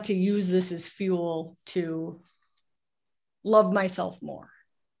 I want to use this as fuel to love myself more.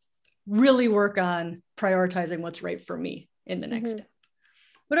 Really work on prioritizing what's right for me in the next step,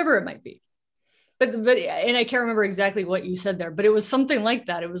 whatever it might be. But and I can't remember exactly what you said there, but it was something like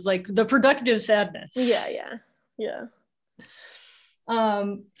that. It was like the productive sadness. Yeah.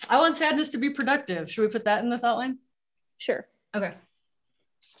 I want sadness to be productive. Should we put that in the thought line? Sure. Okay.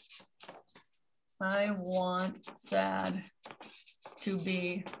 I want sad to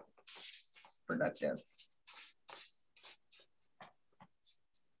be productive.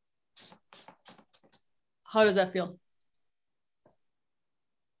 How does that feel?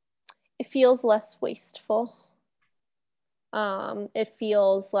 It feels less wasteful. It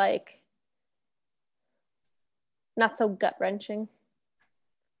feels like not so gut-wrenching.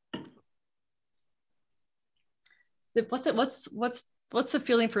 What's the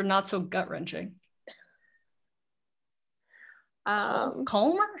feeling for not so gut-wrenching?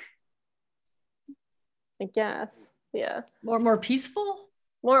 Calmer? I guess. Yeah. More peaceful?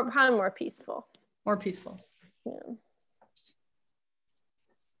 Probably more peaceful. More peaceful. Yeah.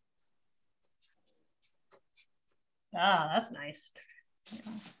 That's nice. Yeah.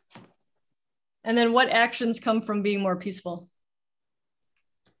 And then what actions come from being more peaceful?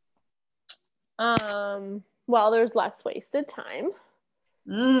 Well, there's less wasted time.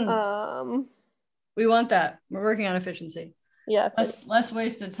 We want that. We're working on efficiency. Yeah. Less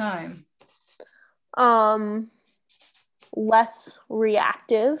wasted time. Less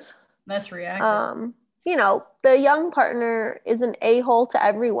reactive. Less reactive. You know, the young partner is an a-hole to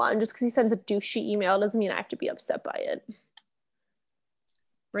everyone. Just because he sends a douchey email doesn't mean I have to be upset by it.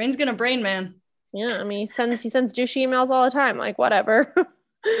 Brain's gonna brain, man. Yeah, I mean, he sends douchey emails all the time. Like, whatever.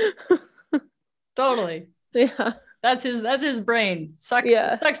 Totally. Yeah. That's his brain.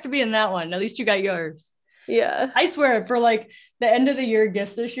 Sucks to be in that one. At least you got yours. Yeah. I swear, for like the end of the year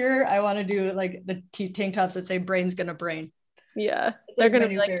gifts this year, I want to do like the tank tops that say "Brain's gonna brain." Yeah, they're gonna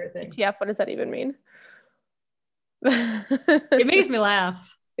be like, "TF, what does that even mean?" It makes me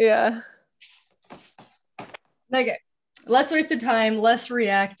laugh. Yeah. Okay. Less wasted time, less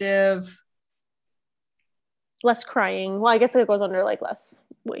reactive. Less crying. Well, I guess it goes under like less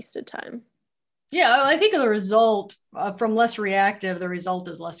wasted time. Yeah, I think the result from less reactive, the result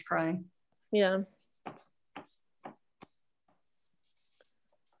is less crying. Yeah.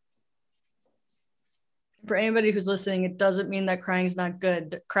 For anybody who's listening, it doesn't mean that crying's not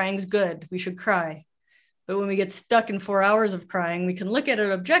good. Crying's good. We should cry. But when we get stuck in 4 hours of crying, we can look at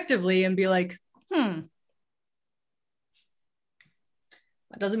it objectively and be like, that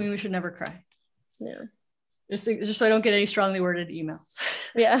doesn't mean we should never cry. Yeah. Just so I don't get any strongly worded emails.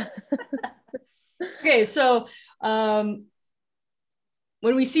 Yeah. Okay, so when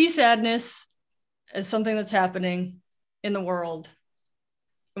we see sadness as something that's happening in the world,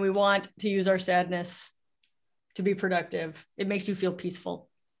 and we want to use our sadness to be productive, it makes you feel peaceful.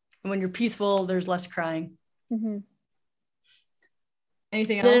 And when you're peaceful, there's less crying.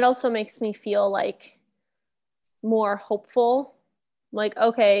 Anything else? Then it also makes me feel like more hopeful. Like,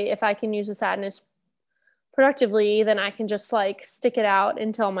 okay, if I can use the sadness productively, then I can just like stick it out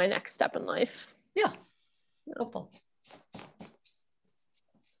until my next step in life. Yeah. Hopeful.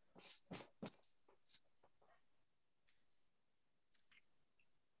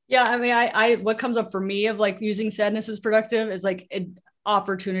 Yeah, I mean, I what comes up for me of like using sadness as productive is like an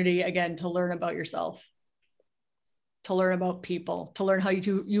opportunity again to learn about yourself, to learn about people, to learn how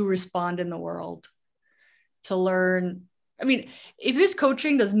you respond in the world, to learn. I mean, if this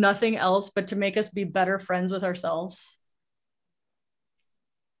coaching does nothing else but to make us be better friends with ourselves,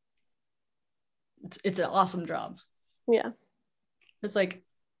 it's an awesome job. Yeah. It's like,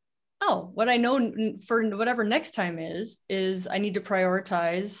 oh, what I know for whatever next time is I need to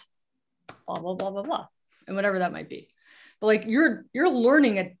prioritize blah, blah, blah, blah, blah, and whatever that might be. But like you're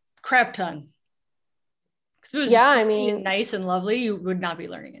learning a crap ton. If it was just nice and lovely, you would not be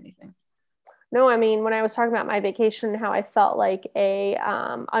learning anything. No, I mean, when I was talking about my vacation, how I felt like a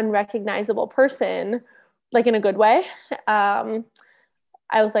unrecognizable person, like in a good way, I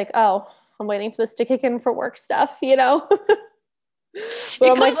was like, oh, I'm waiting for this to kick in for work stuff, you know? But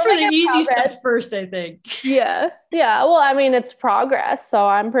It I'm like, comes for the easy progress. stuff first, I think. Yeah. Yeah. Well, I mean, it's progress. So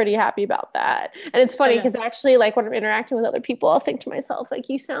I'm pretty happy about that. And it's funny Yeah. because actually, like when I'm interacting with other people, I'll think to myself, like,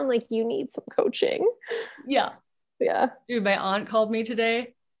 you sound like you need some coaching. Yeah. Yeah. Dude, my aunt called me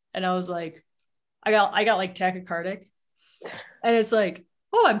today and I was like, I got like tachycardic. And it's like,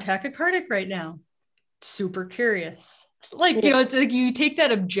 oh, I'm tachycardic right now. Super curious. Like, Yeah. it's like you take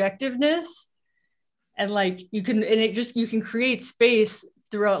that objectiveness and like you can create space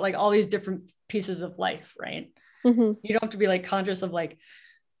throughout like all these different pieces of life, right? Mm-hmm. You don't have to be like conscious of like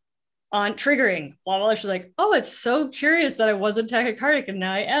on triggering, blah, blah, blah. She's like, oh, it's so curious that I wasn't tachycardic and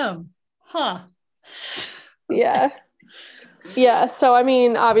now I am. Huh. Yeah. Yeah. So, I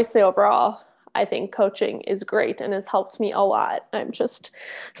mean, obviously, overall, I think coaching is great and has helped me a lot. I'm just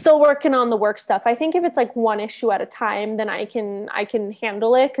still working on the work stuff. I think if it's like one issue at a time, then I can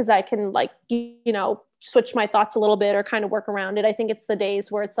handle it because I can like, switch my thoughts a little bit or kind of work around it. I think it's the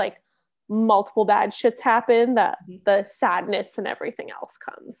days where it's like multiple bad shits happen that the sadness and everything else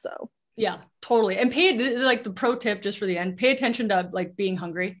comes. So, Yeah, totally. And like the pro tip just for the end, pay attention to like being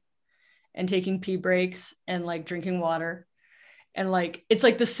hungry and taking pee breaks and like drinking water. And like, it's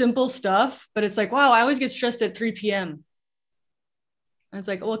like the simple stuff, but it's like, wow, I always get stressed at 3 p.m. And it's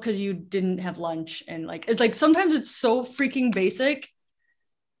like, well, because you didn't have lunch. And like, it's like sometimes it's so freaking basic.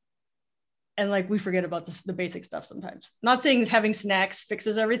 And like, we forget about the basic stuff sometimes. Not saying having snacks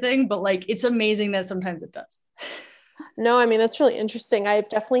fixes everything, but like, it's amazing that sometimes it does. no, I mean, that's really interesting. I've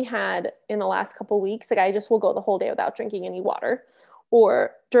definitely had in the last couple of weeks, like I just will go the whole day without drinking any water.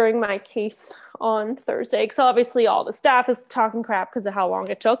 Or during my case on Thursday, because obviously all the staff is talking crap because of how long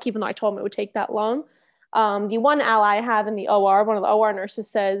it took, even though I told them it would take that long. The one ally I have in the OR, one of the OR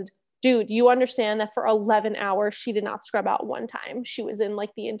nurses said, dude, you understand that for 11 hours, she did not scrub out one time. She was in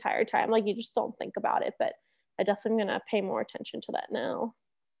like the entire time. Like you just don't think about it, but I definitely am going to pay more attention to that now.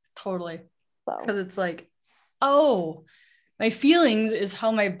 Totally. So, Because it's like, oh, my feelings is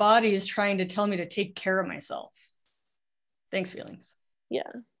how my body is trying to tell me to take care of myself. Thanks, feelings. yeah.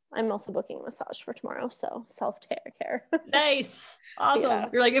 I'm also booking a massage for tomorrow. So self-care. Nice. Awesome. Yeah,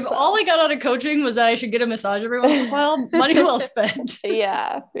 You're like, if all I got out of coaching was that I should get a massage every once in a while, money well spent.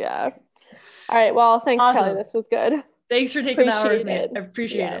 Yeah. Yeah. All right. Well, thanks, Awesome. Kelly. This was good. Thanks for taking the hour with me. It. I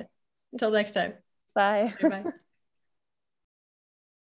appreciate it. Until next time. Bye. Okay, bye.